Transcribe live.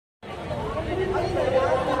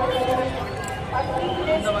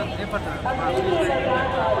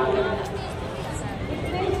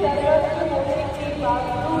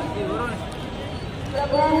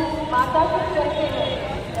प्रभु माता से कहते हैं,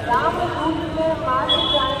 राम दूत में मान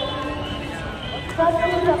जानकी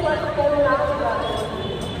सत्य शपथ कर नाम जानकी।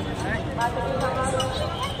 माता के समान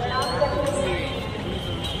प्रणाम करते हैं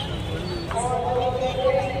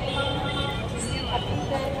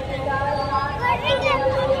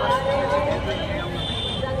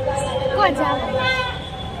और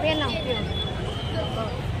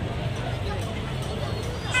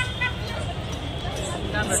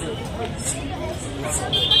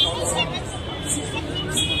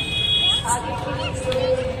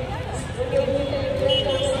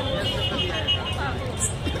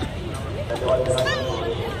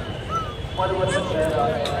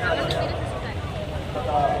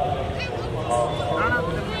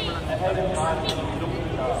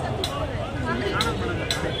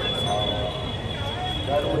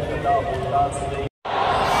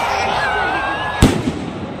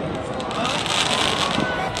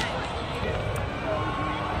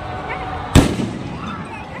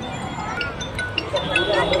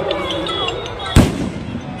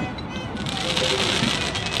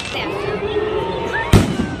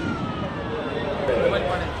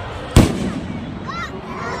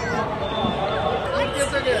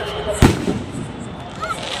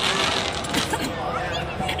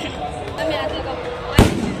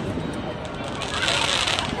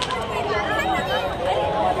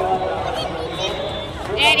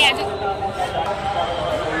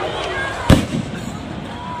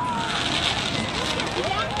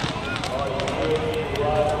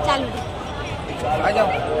आ जाओ।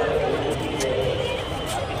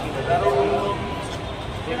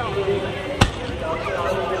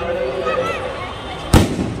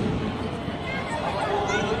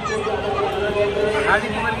 आदि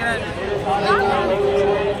मोबाइल क्या है?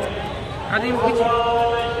 आदि पीछे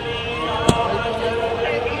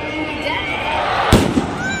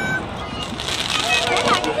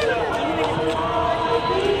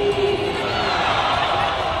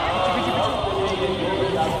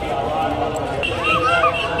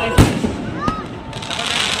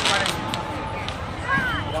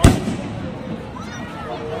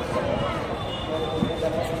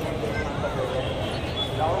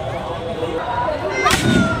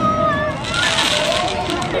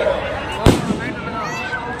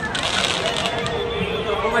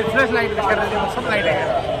फ्लैश लाइट कर रहे थे, सब लाइट है।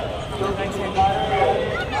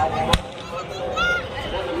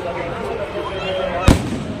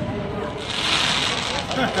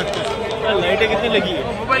 लाइटें कितनी लगी है?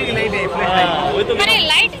 मोबाइल की लाइट है, फ्लैश लाइट। वही तो अरे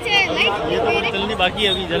लाइट ये तो चलनी बाकी है,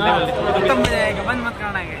 अभी जलने वाली है। खत्म हो जाएगा, बंद मत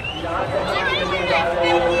करना है।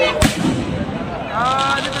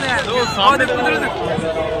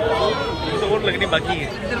 वोट लगनी बाकी है,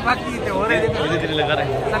 इधर बाकी थे हो रहे थे, धीरे धीरे लगा रहे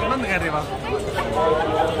हैं। सब बंद कर रहे बाप।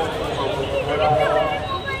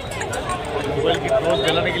 मोबाइल की टॉर्च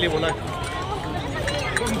जलाने के लिए बोला।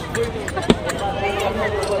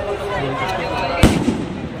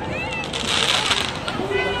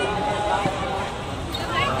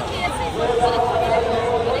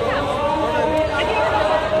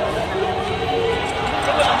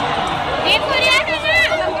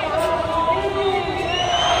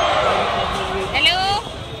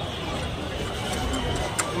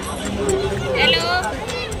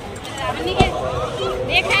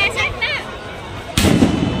 देखा है सर ना?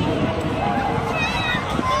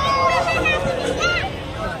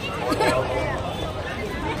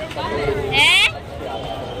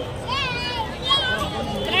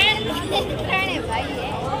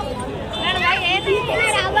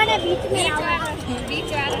 रावण है बीच में, बीच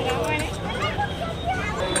वाला रावण है।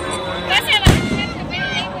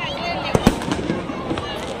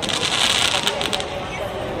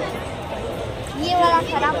 ये वाला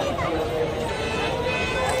खराब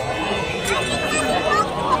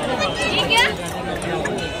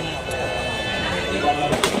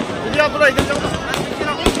थोड़ा इधर जाओ।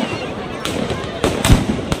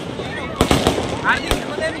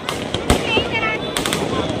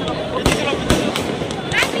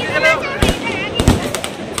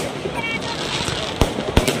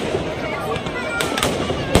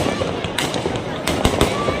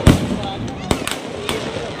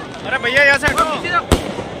 अरे भैया यहाँ से हटो,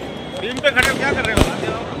 बीम पे खड़े हो, क्या कर रहे हो?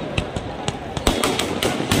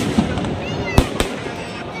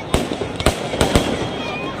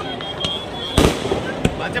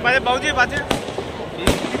 बाजे बाबूजी बाजे।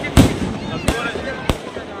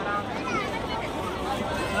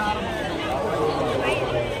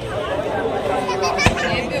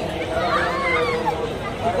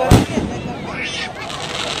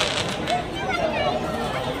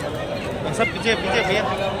 पीछे पीछे भैया,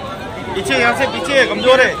 पीछे यहाँ से पीछे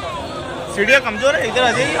कमजोर है, सीढ़ियाँ कमजोर है, इधर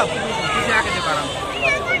आ जाइए आप। पीछे आके दिखा रहा हूँ।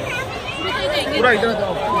 पूरा इधर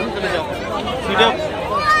जाओ, चले जाओ सीढ़ियाँ।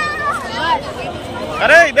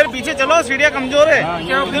 अरे इधर पीछे चलो, सीढ़ियाँ कमजोर है।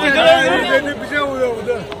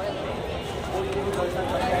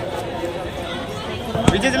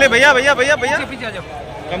 पीछे चले भैया भैया भैया भैया, पीछे आ जाओ।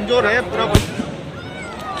 कमजोर है पूरा।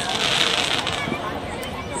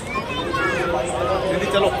 दीदी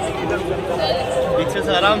चलो पीछे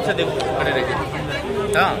से आराम से देखो, खड़े रहिए।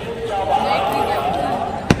 हाँ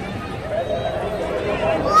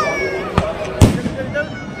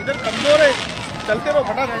इधर कमजोर है, चलते रहो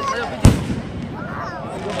फटाफट।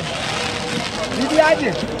 दीदी आज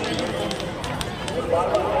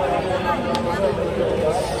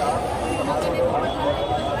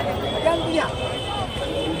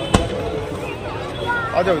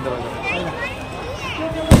आ जाओ, इधर आ जाओ।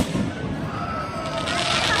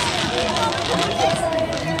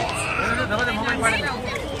 मोबाइल पड़े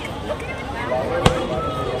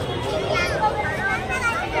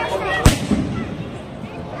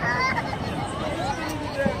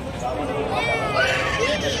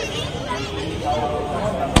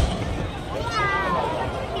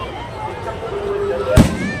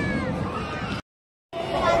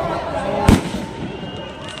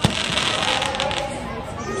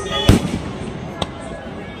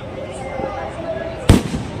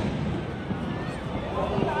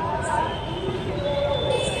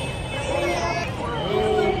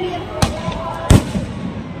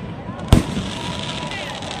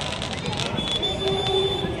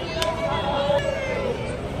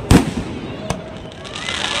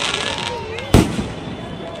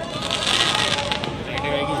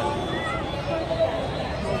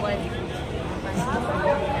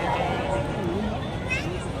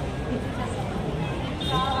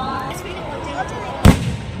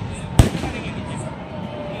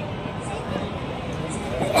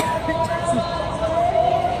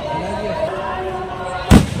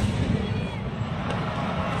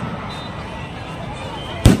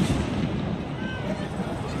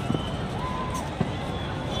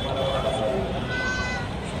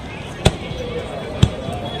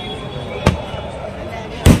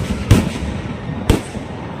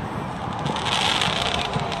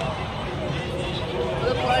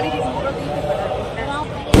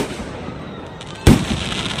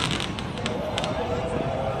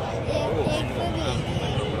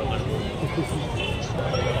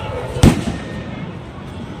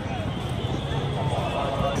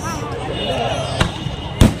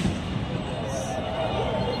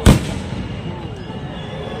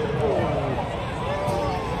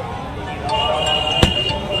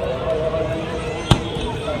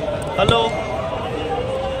हेलो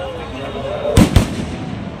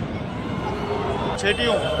छेटी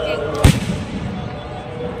हूँ,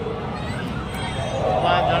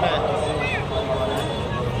 जाना है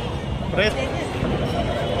प्रेस।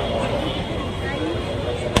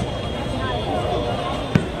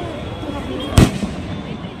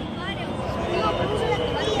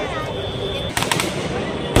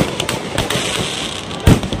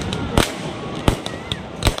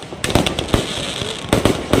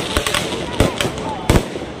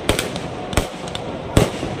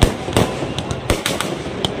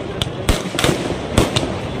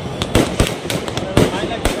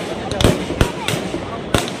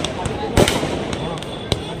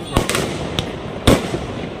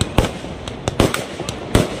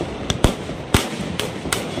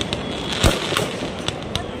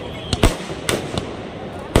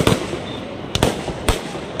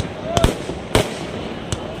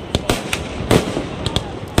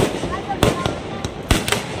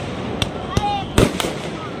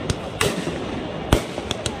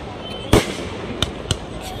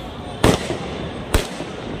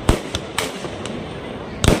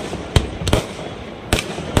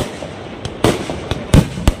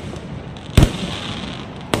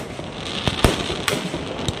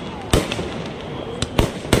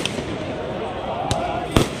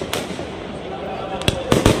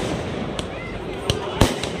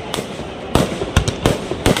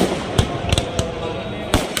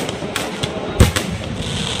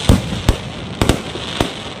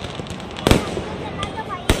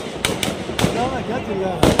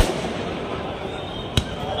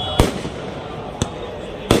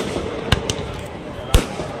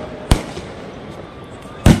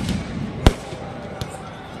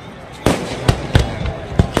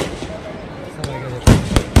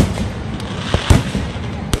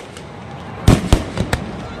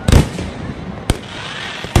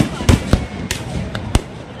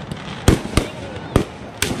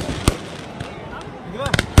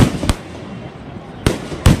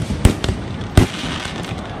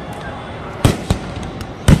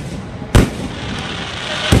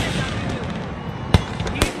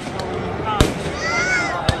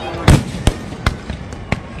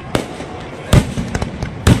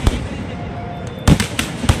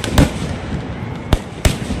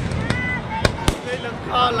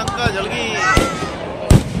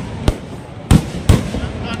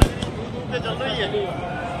 चल रही है।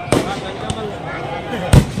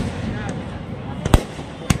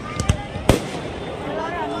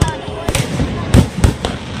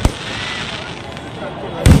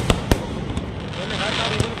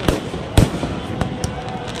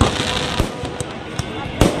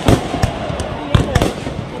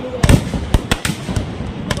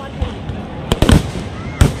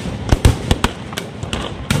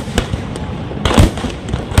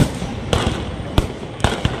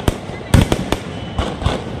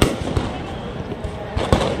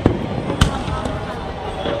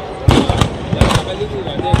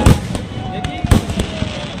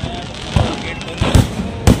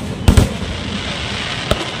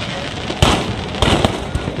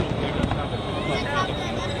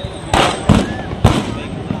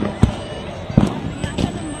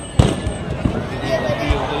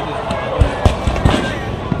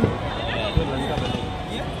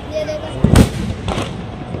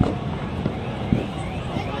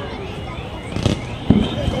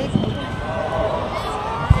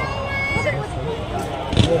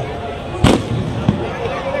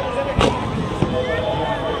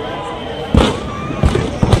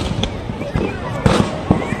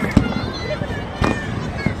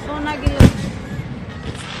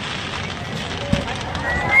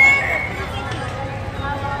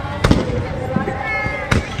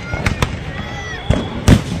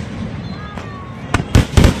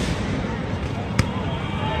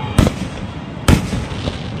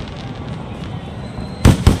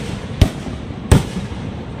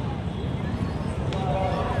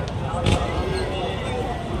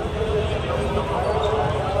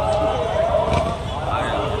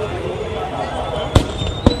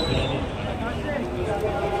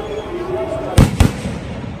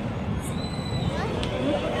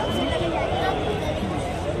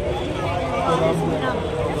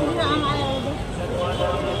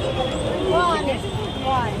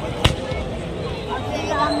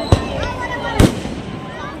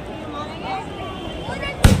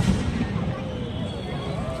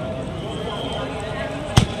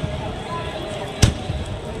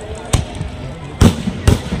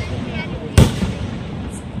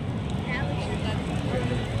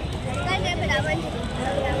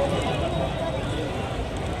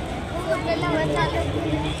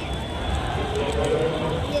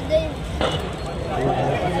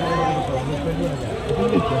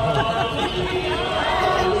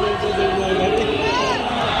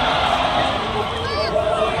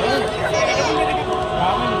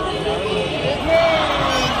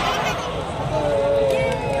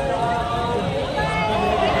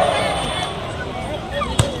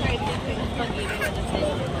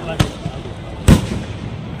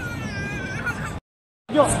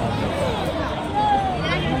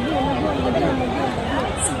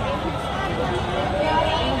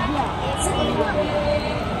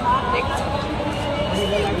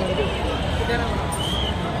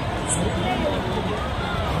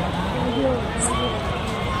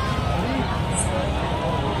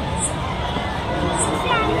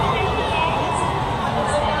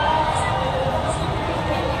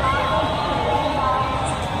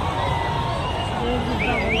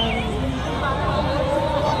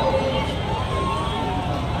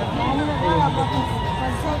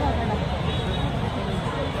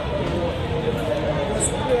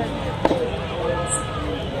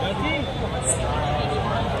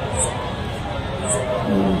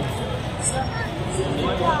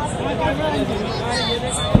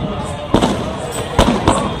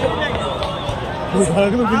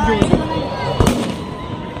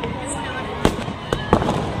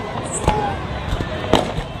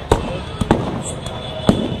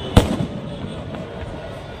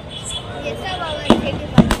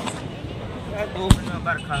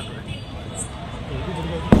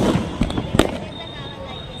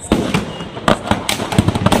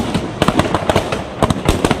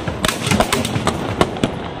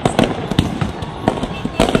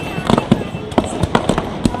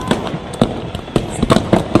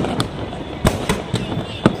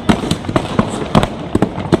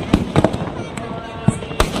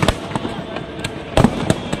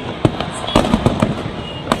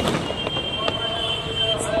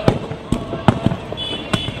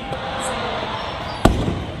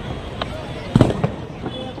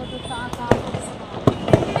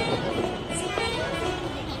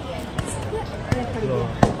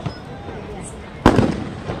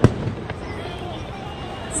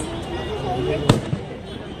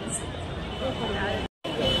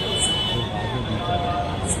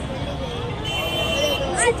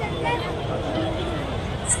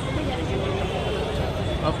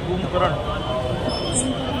 अब कुंभकर्ण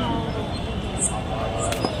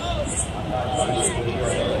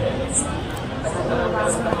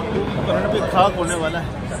ठाक होने वाला है।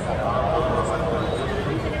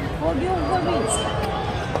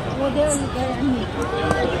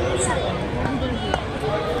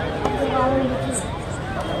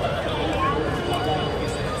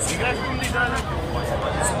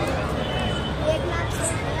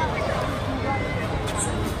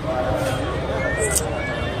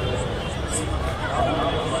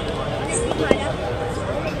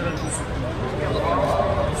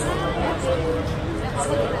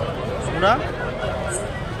 पूरा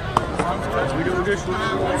वीडियो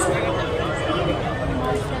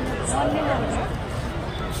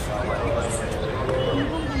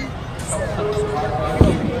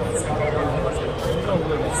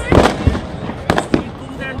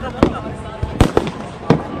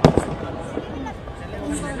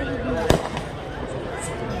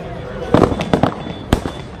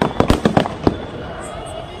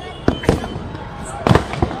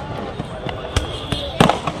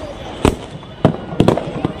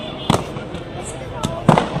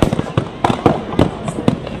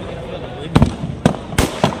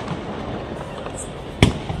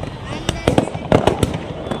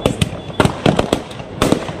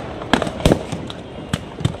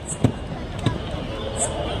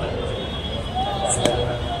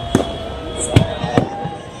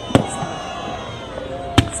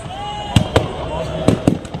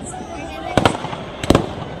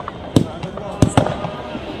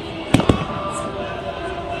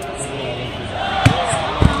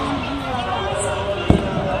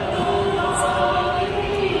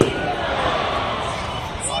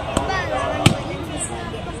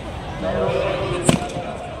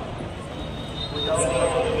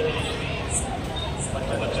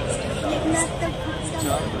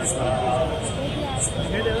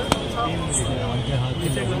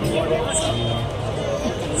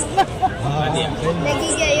शूट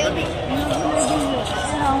लगी गई अभी।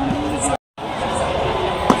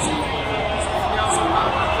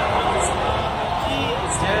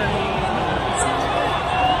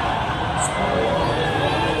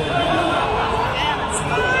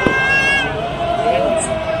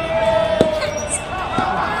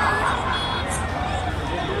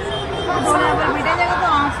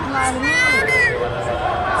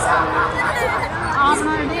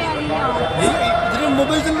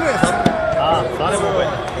 मोबाइल चल रहे हैं सब। हाँ सारे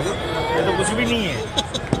मोबाइल, ये तो कुछ भी नहीं है,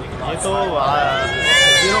 ये तो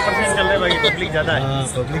 0% चल रहे हैं भाई। पब्लिक ज़्यादा है। हाँ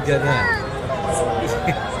पब्लिक ज़्यादा है।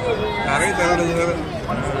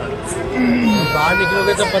 बाहर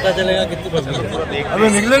निकलोगे तब पता चलेगा कितनी पब्लिक है। अबे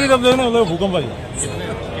निकलेगी तब देखना, मतलब भूकंप वाली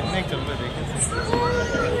कितने चल रहे देखे।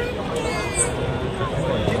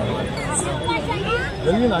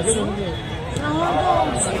 जल्दी ना आगे जल्दी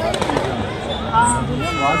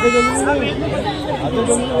आगे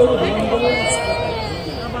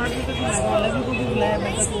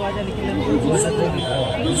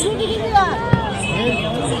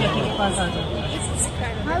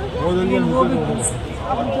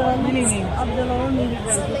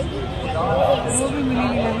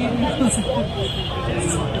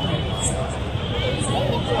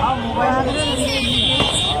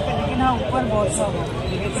लेकिन हाँ ऊपर बहुत सा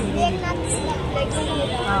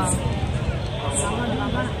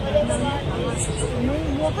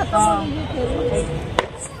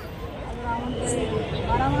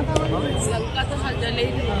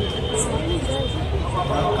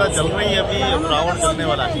लंका जल रही है अभी। अब रावण जलने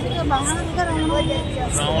वाला है।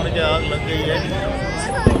 रावण की आग लग गई है।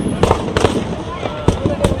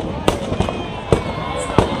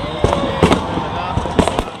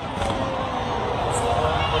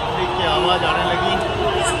 पब्लिक की आवाज आने लगी।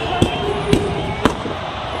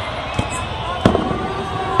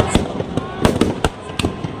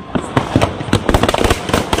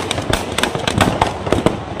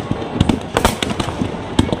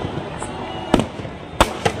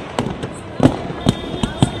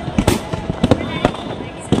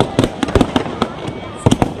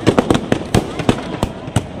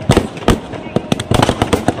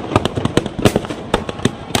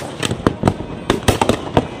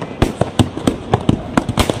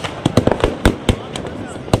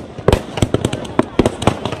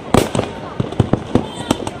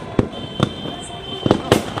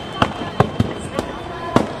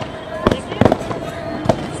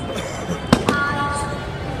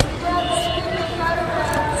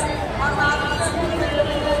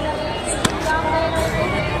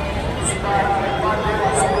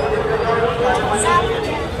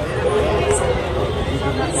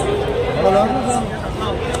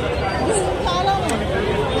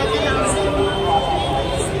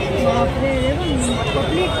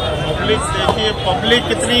 पब्लिक देखिए, पब्लिक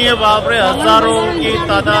कितनी है बाप रे, हजारों की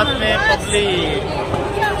तादाद में पब्लिक।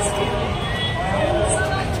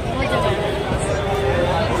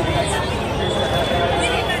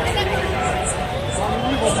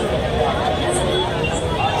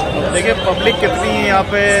 देखिए पब्लिक कितनी है यहाँ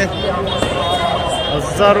पे,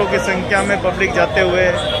 हजारों की संख्या में पब्लिक जाते हुए।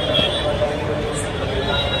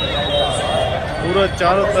 पूरा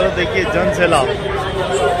चारों तरफ देखिए जन सैलाब।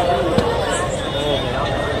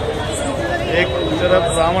 एक तरफ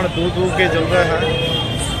रावण धू धू के जल रहे हैं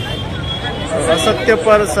और असत्य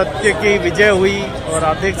पर सत्य की विजय हुई। और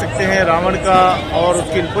आप देख सकते हैं रावण का और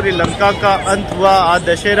उसकी पूरी लंका का अंत हुआ। आज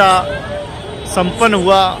दशहरा संपन्न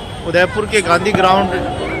हुआ। उदयपुर के गांधी ग्राउंड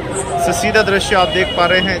से सीधा दृश्य आप देख पा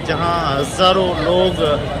रहे हैं, जहां हजारों लोग,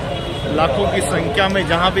 लाखों की संख्या में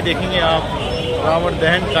जहां भी देखेंगे आप रावण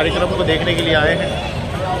दहन कार्यक्रम को देखने के लिए आए हैं।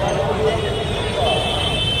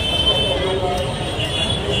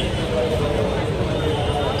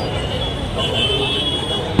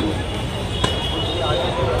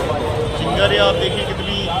 चिंगारियां आप देखिए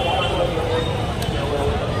कितनी,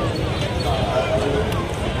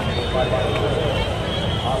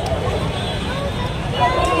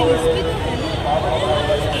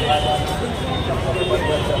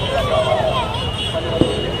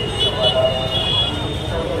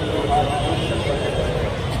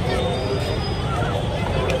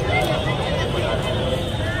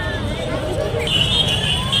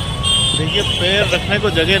 देखिए पैर रखने को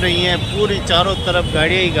जगह नहीं है। पूरी चारों तरफ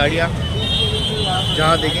गाड़ियाँ ही गाड़ियाँ।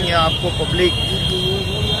 जहाँ देखेंगे आपको पब्लिक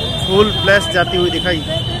फुल प्लेस जाती हुई दिखाई।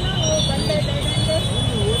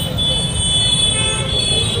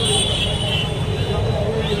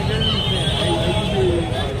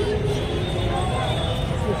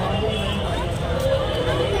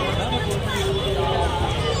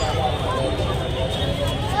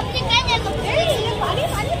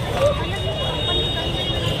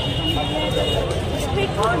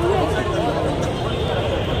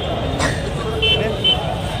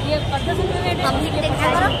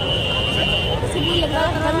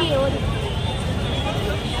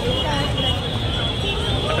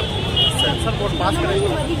 सेंसर बोर्ड पास करेंगे।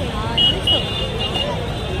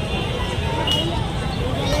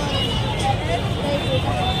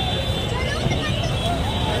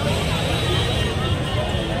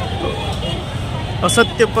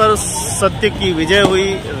 असत्य पर सत्य की विजय हुई।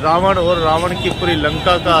 रावण और रावण की पूरी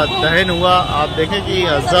लंका का दहन हुआ। आप देखें कि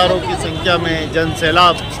हजारों की संख्या में जन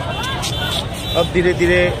सैलाब अब धीरे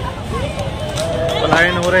धीरे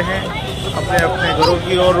पलायन हो रहे हैं, अपने अपने घरों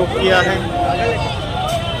की ओर रुख किया है।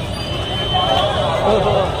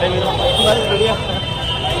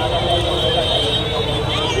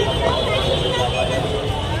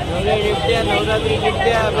 नवरात्रि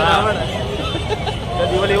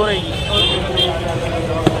दिवाली हो रही है।